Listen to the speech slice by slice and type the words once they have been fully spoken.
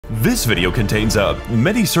This video contains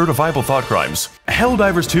many certifiable thought crimes.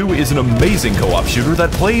 Helldivers 2 is an amazing co-op shooter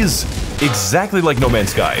that plays exactly like No Man's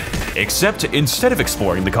Sky, except instead of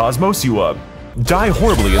exploring the cosmos, you die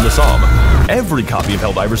horribly in the Somme. Every copy of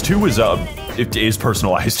Helldivers 2 is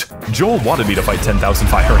personalized. Joel wanted me to fight 10,000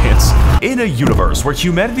 fire ants. In a universe where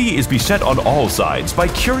humanity is beset on all sides by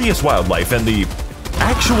curious wildlife and the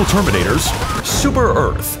actual Terminators, Super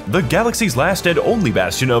Earth, the galaxy's last and only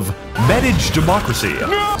bastion of managed democracy,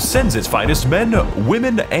 sends its finest men,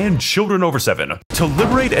 women, and children over 7 to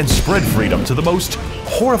liberate and spread freedom to the most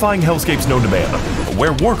horrifying hellscapes known to man,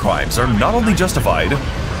 where war crimes are not only justified,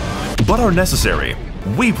 but are necessary.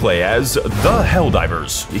 We play as the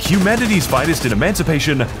Helldivers, humanity's finest in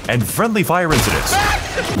emancipation and friendly fire incidents.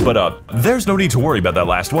 But there's no need to worry about that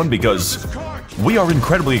last one because we are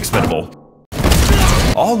incredibly expendable.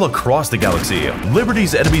 All across the galaxy,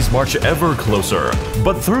 Liberty's enemies march ever closer,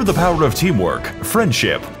 but through the power of teamwork,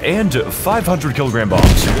 friendship, and 500-kilogram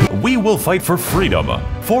bombs, we will fight for freedom,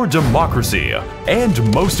 for democracy,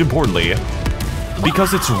 and most importantly,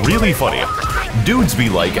 because it's really funny. Dudes be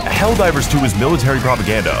like, Helldivers 2 is military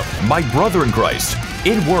propaganda. My brother in Christ.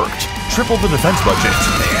 It worked. Triple the defense budget.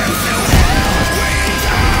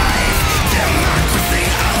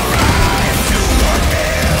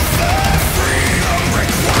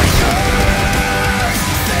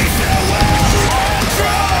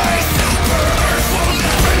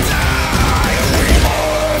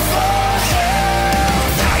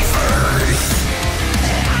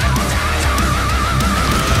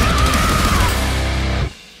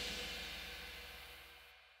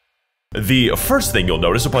 The first thing you'll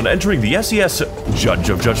notice upon entering the SES Judge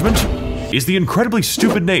of Judgment is the incredibly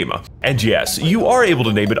stupid name. And yes, you are able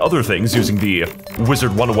to name it other things using the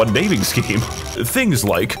Wizard 101 naming scheme. Things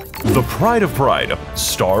like the Pride of Pride,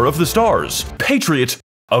 Star of the Stars, Patriot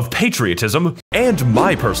of Patriotism, and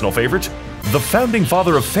my personal favorite, the Founding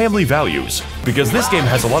Father of Family Values, because this game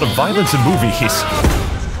has a lot of violence in movies.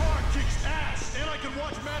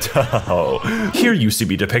 Oh, here you see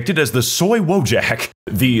me depicted as the Soy Wojak.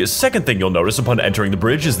 The second thing you'll notice upon entering the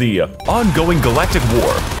bridge is the ongoing galactic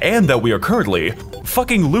war, and that we are currently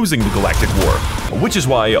fucking losing the galactic war, which is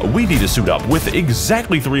why we need to suit up with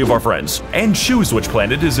exactly 3 of our friends and choose which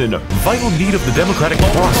planet is in vital need of the democratic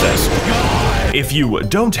process. If you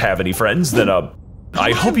don't have any friends, then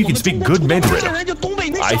I hope you can speak good Mandarin.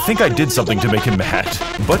 I think I did something to make him mad.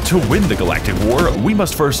 But to win the Galactic War, we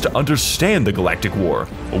must first understand the Galactic War.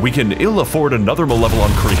 We can ill afford another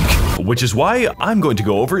Malevolon Creek, which is why I'm going to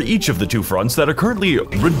go over each of the 2 fronts that are currently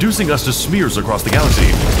reducing us to smears across the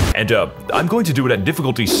galaxy. And I'm going to do it at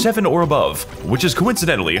difficulty 7 or above, which is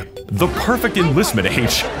coincidentally the perfect enlistment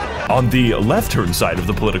age. On the left-hand side of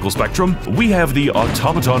the political spectrum, we have the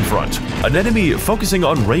Automaton Front, an enemy focusing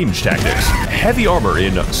on range tactics, heavy armor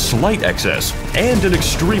in slight excess, and an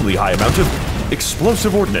extremely high amount of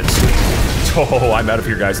explosive ordnance. Oh, I'm out of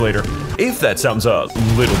here, guys, later. If that sounds a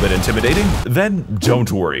little bit intimidating, then don't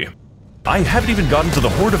worry. I haven't even gotten to the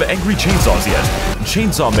horde of angry chainsaws yet.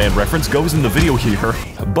 Chainsaw Man reference goes in the video here.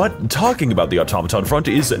 But talking about the Automaton Front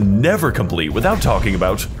is never complete without talking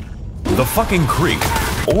about the fucking Creek,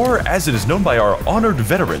 or as it is known by our honored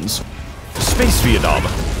veterans, Space Vietnam.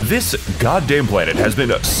 This goddamn planet has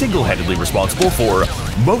been single-handedly responsible for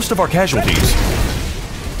most of our casualties.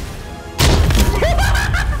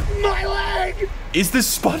 My leg! Is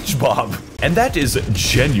this SpongeBob? And that is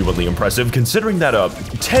genuinely impressive considering that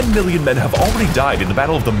 10 million men have already died in the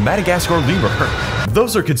Battle of the Madagascar Lemur.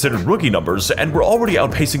 Those are considered rookie numbers, and we're already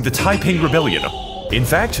outpacing the Taiping Rebellion. In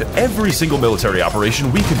fact, every single military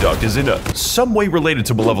operation we conduct is in some way related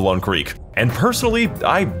to Malevolon Creek. And personally,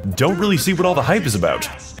 I don't really see what all the hype is about.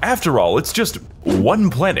 After all, it's just one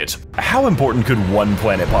planet. How important could one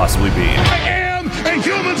planet possibly be? I am a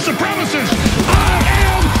human supremacist! I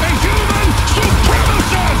am a human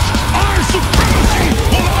supremacist! Our supremacy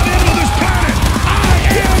will not end on this planet! I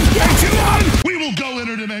am a human! We will go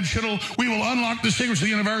interdimensional. We will unlock the secrets of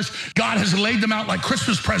the universe. God has laid them out like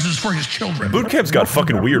Christmas presents for his children. Bootcamp's got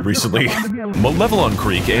fucking weird recently. Malevolon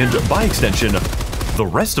Creek, and by extension, the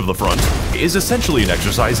rest of the front, is essentially an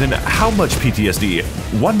exercise in how much PTSD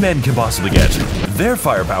one man can possibly get. Their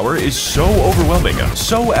firepower is so overwhelming,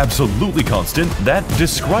 so absolutely constant, that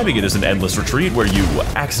describing it as an endless retreat where you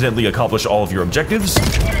accidentally accomplish all of your objectives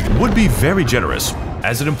would be very generous,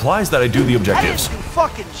 as it implies that I do the objectives.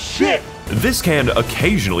 Fucking shit! This can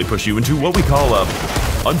occasionally push you into what we call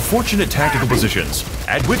unfortunate tactical positions,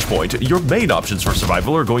 at which point your main options for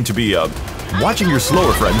survival are going to be watching your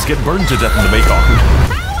slower friends get burned to death in the Mekong.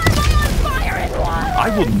 I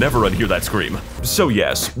will never unhear that scream. So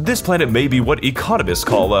yes, this planet may be what economists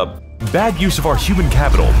call a bad use of our human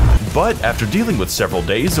capital. But after dealing with several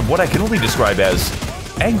days of what I can only describe as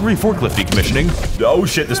angry forklift decommissioning. Oh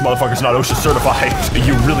shit, this motherfucker's not OSHA certified.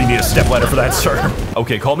 You really need a stepladder for that, sir.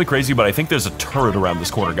 Okay, call me crazy, but I think there's a turret around this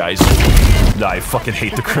corner, guys. I fucking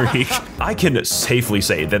hate the creek. I can safely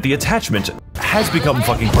say that the attachment has become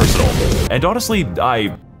fucking personal. And honestly,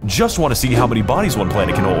 I just want to see how many bodies one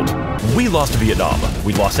planet can hold. We lost Vietnam,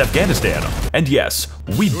 we lost Afghanistan, and yes,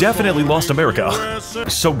 we definitely lost America.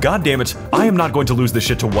 So goddammit, I am not going to lose this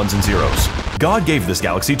shit to ones and zeros. God gave this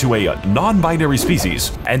galaxy to a non-binary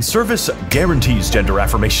species, and service guarantees gender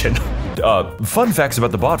affirmation. Fun facts about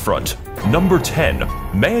the bot front. Number 10,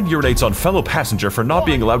 man urinates on fellow passenger for not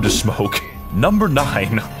being allowed to smoke. Number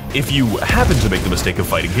 9, if you happen to make the mistake of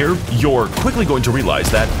fighting here, you're quickly going to realize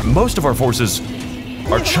that most of our forces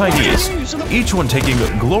are Chinese, each one taking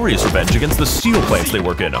glorious revenge against the steel plants they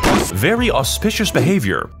work in. Very auspicious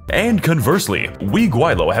behavior. And conversely, we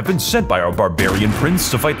Guilo have been sent by our barbarian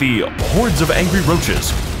prince to fight the hordes of angry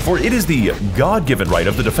roaches, for it is the God-given right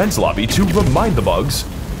of the defense lobby to remind the bugs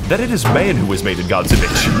that it is man who is made in God's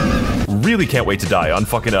image. Really can't wait to die on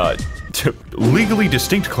fucking, legally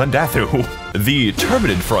distinct Clendathu. The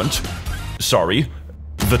Terminid front,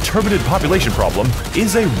 the Terminid population problem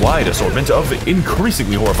is a wide assortment of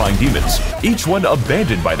increasingly horrifying demons, each one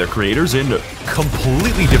abandoned by their creators in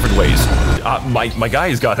completely different ways. My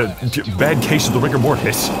guy's got a bad case of the rigor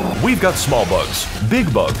mortis. We've got small bugs,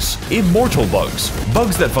 big bugs, immortal bugs,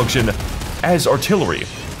 bugs that function as artillery,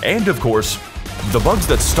 and of course, the bugs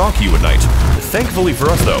that stalk you at night. Thankfully for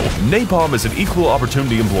us though, Napalm is an equal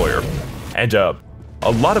opportunity employer, and a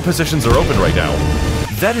lot of positions are open right now.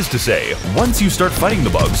 That is to say, once you start fighting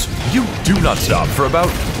the bugs, you do not stop for about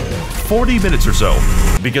 40 minutes or so,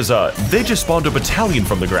 because they just spawned a battalion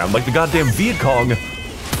from the ground like the goddamn Viet Cong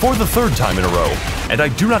for the 3rd time in a row, and I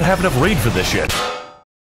do not have enough raid for this shit.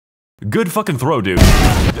 Good fucking throw, dude.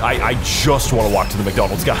 I just want to walk to the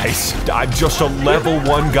McDonald's, guys. I'm just a level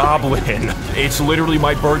 1 goblin. It's literally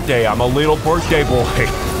my birthday. I'm a little birthday boy.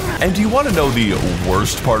 And do you want to know the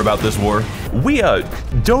worst part about this war? We,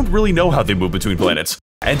 don't really know how they move between planets.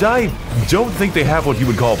 And I don't think they have what you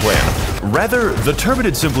would call a plan. Rather, the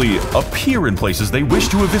Terminid simply appear in places they wish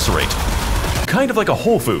to eviscerate. Kind of like a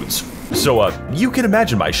Whole Foods. So, you can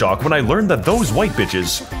imagine my shock when I learned that those white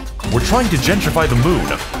bitches were trying to gentrify the moon.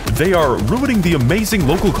 They are ruining the amazing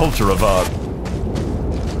local culture of,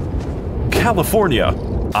 California.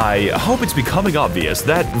 I hope it's becoming obvious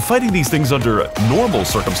that fighting these things under normal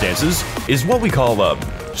circumstances is what we call,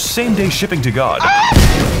 same-day shipping to God.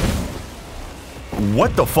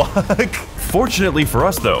 What the fuck? Fortunately for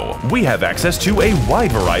us though, we have access to a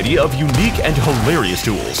wide variety of unique and hilarious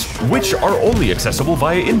tools, which are only accessible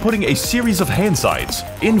via inputting a series of hand signs,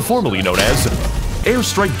 informally known as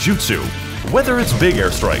airstrike jutsu. Whether it's big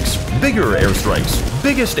airstrikes, bigger airstrikes,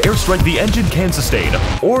 biggest airstrike the engine can sustain,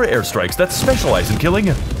 or airstrikes that specialize in killing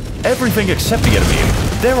everything except the enemy,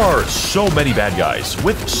 there are so many bad guys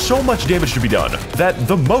with so much damage to be done that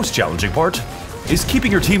the most challenging part is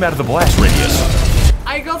keeping your team out of the blast radius.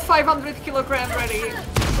 I got 500 kilogram ready.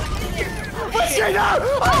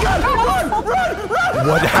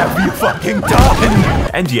 What have you fucking done?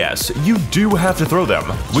 And yes, you do have to throw them,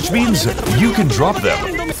 which means you can drop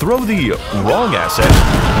them, throw the wrong asset,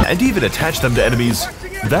 and even attach them to enemies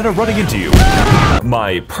that are running into you.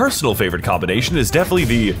 My personal favorite combination is definitely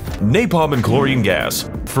the napalm and chlorine gas,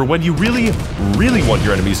 for when you really, really want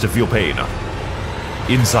your enemies to feel pain.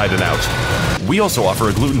 Inside and out. We also offer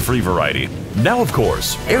a gluten-free variety. Now, of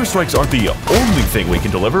course, airstrikes aren't the only thing we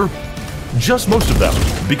can deliver, just most of them,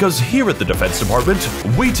 because here at the Defense Department,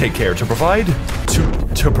 we take care to provide,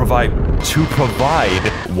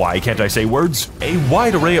 why can't I say words? A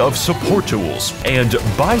wide array of support tools. And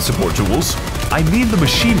by support tools, I mean the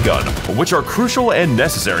machine gun, which are crucial and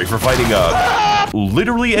necessary for fighting,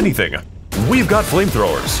 literally anything. We've got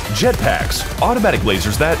flamethrowers, jetpacks, automatic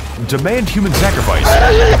lasers that demand human sacrifice,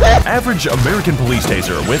 average American police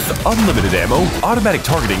taser with unlimited ammo, automatic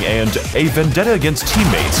targeting, and a vendetta against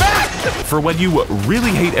teammates. For when you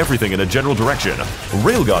really hate everything in a general direction,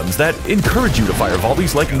 railguns that encourage you to fire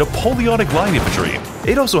volleys like Napoleonic line infantry.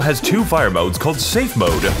 It also has 2 fire modes called safe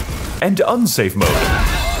mode and unsafe mode.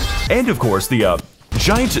 And of course, the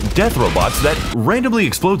giant death robots that randomly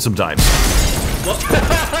explode sometimes.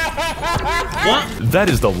 What? That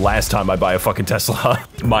is the last time I buy a fucking Tesla.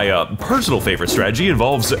 My personal favorite strategy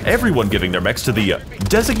involves everyone giving their mechs to the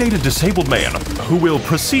designated disabled man, who will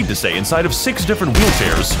proceed to stay inside of 6 different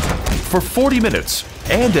wheelchairs for 40 minutes.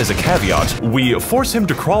 And as a caveat, we force him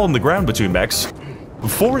to crawl on the ground between mechs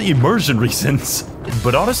for immersion reasons.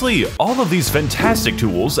 But honestly, all of these fantastic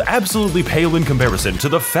tools absolutely pale in comparison to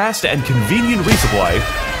the fast and convenient resupply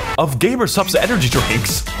of GamerSup's energy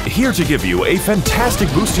drinks, here to give you a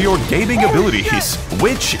fantastic boost to your gaming abilities,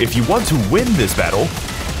 which, if you want to win this battle,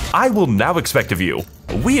 I will now expect of you.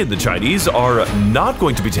 We in the Chinese are not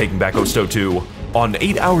going to be taking back Osto 2 on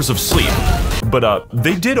 8 hours of sleep, but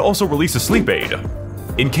they did also release a sleep aid.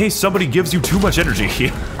 In case somebody gives you too much energy,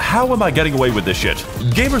 how am I getting away with this shit?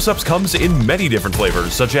 GamerSupps comes in many different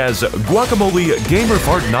flavors, such as Guacamole Gamer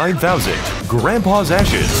Fart 9000, Grandpa's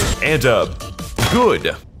Ashes, and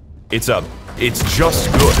good. It's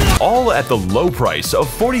just good. All at the low price of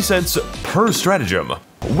 40 cents per stratagem,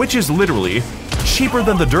 which is literally cheaper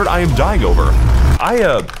than the dirt I am dying over.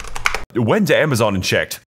 I went to Amazon and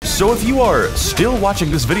checked. So if you are still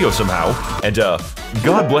watching this video somehow, and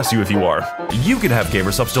God bless you if you are, you can have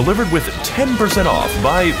GamerSupps delivered with 10% off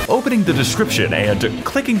by opening the description and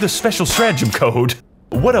clicking the special stratagem code.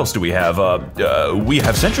 What else do we have? We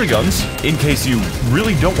have sentry guns, in case you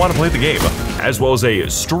really don't want to play the game, as well as a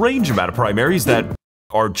strange amount of primaries that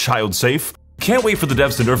are child safe. Can't wait for the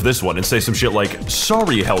devs to nerf this one and say some shit like,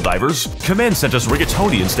 sorry Helldivers, Command sent us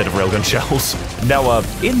rigatoni instead of railgun shells. Now,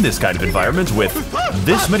 in this kind of environment with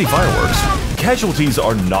this many fireworks, casualties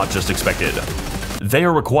are not just expected, they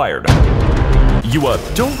are required. You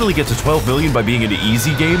don't really get to 12 million by being an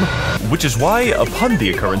easy game, which is why, upon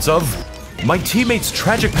the occurrence of my teammate's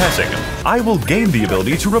tragic passing, I will gain the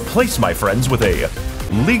ability to replace my friends with a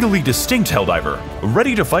legally distinct Helldiver,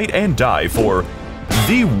 ready to fight and die for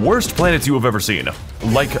the worst planets you have ever seen.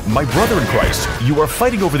 Like my brother in Christ, you are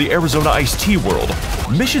fighting over the Arizona iced tea world.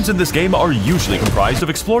 Missions in this game are usually comprised of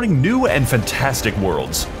exploring new and fantastic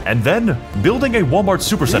worlds, and then building a Walmart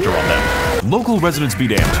supercenter on them. Local residents be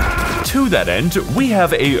damned. To that end, we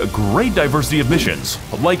have a great diversity of missions,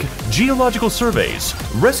 like geological surveys,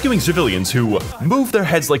 rescuing civilians who move their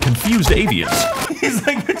heads like confused avians. He's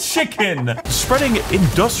like a chicken! Spreading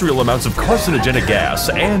industrial amounts of carcinogenic gas,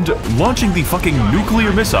 and launching the fucking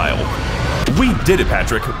nuclear missile. We did it,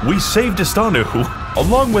 Patrick. We saved Istanu,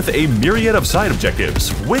 along with a myriad of side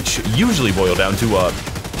objectives, which usually boil down to,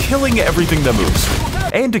 killing everything that moves.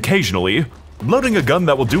 And occasionally, loading a gun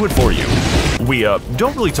that will do it for you. We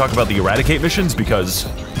don't really talk about the Eradicate missions because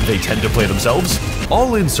they tend to play themselves,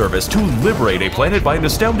 all in service to liberate a planet by an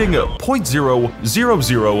astounding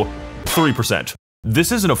 0.0003%.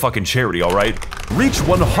 This isn't a fucking charity, alright? Reach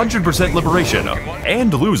 100% liberation,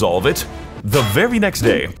 and lose all of it the very next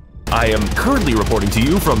day. I am currently reporting to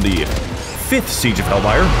you from the 5th Siege of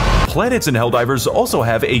Hellfire. Planets in Helldivers also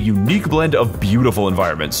have a unique blend of beautiful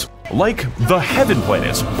environments, like the Heaven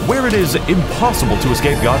planet, where it is impossible to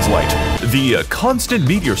escape God's light, the Constant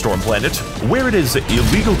Meteor Storm planet, where it is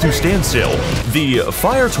illegal to stand still, the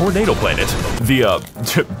Fire Tornado planet, the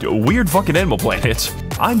Weird Fucking Animal planet,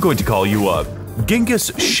 I'm going to call you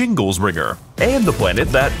Genghis Shinglesbringer, and the planet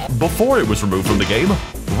that, before it was removed from the game,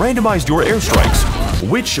 randomized your airstrikes,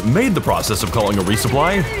 which made the process of calling a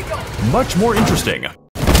resupply much more interesting.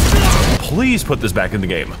 Please put this back in the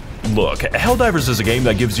game. Look, Helldivers is a game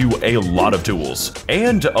that gives you a lot of tools,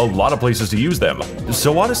 and a lot of places to use them.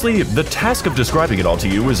 So honestly, the task of describing it all to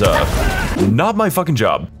you is, not my fucking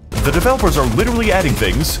job. The developers are literally adding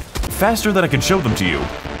things faster than I can show them to you.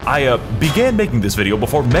 I, began making this video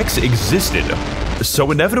before mechs existed. So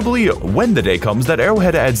inevitably, when the day comes that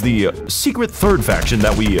Arrowhead adds the secret third faction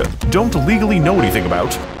that we don't legally know anything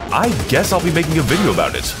about, I guess I'll be making a video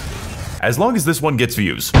about it. As long as this one gets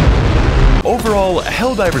views. Overall,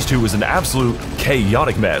 Helldivers 2 is an absolute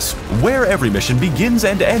chaotic mess, where every mission begins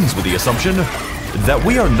and ends with the assumption that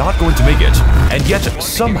we are not going to make it, and yet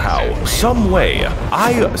somehow, some way,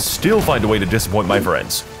 I still find a way to disappoint my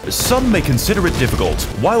friends. Some may consider it difficult,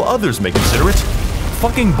 while others may consider it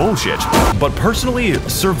fucking bullshit. But personally,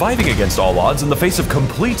 surviving against all odds in the face of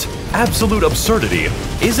complete, absolute absurdity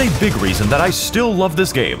is a big reason that I still love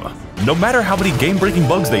this game, no matter how many game-breaking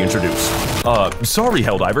bugs they introduce. Sorry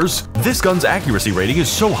Helldivers, this gun's accuracy rating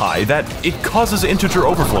is so high that it causes integer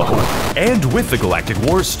overflow. And with the Galactic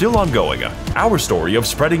War still ongoing, our story of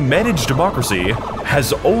spreading managed democracy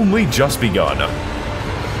has only just begun.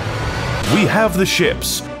 We have the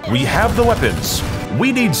ships, we have the weapons,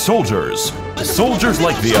 we need soldiers. Soldiers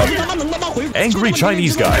like the, angry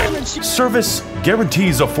Chinese guy. Service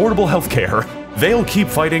guarantees affordable healthcare. They'll keep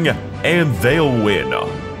fighting, and they'll win.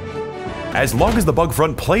 As long as the bug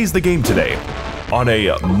front plays the game today. On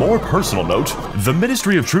a more personal note, the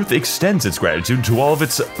Ministry of Truth extends its gratitude to all of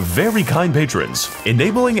its very kind patrons,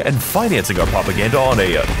 enabling and financing our propaganda on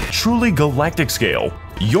a truly galactic scale.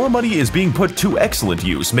 Your money is being put to excellent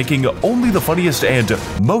use, making only the funniest and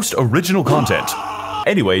most original content.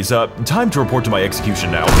 Anyways, time to report to my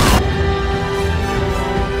execution now.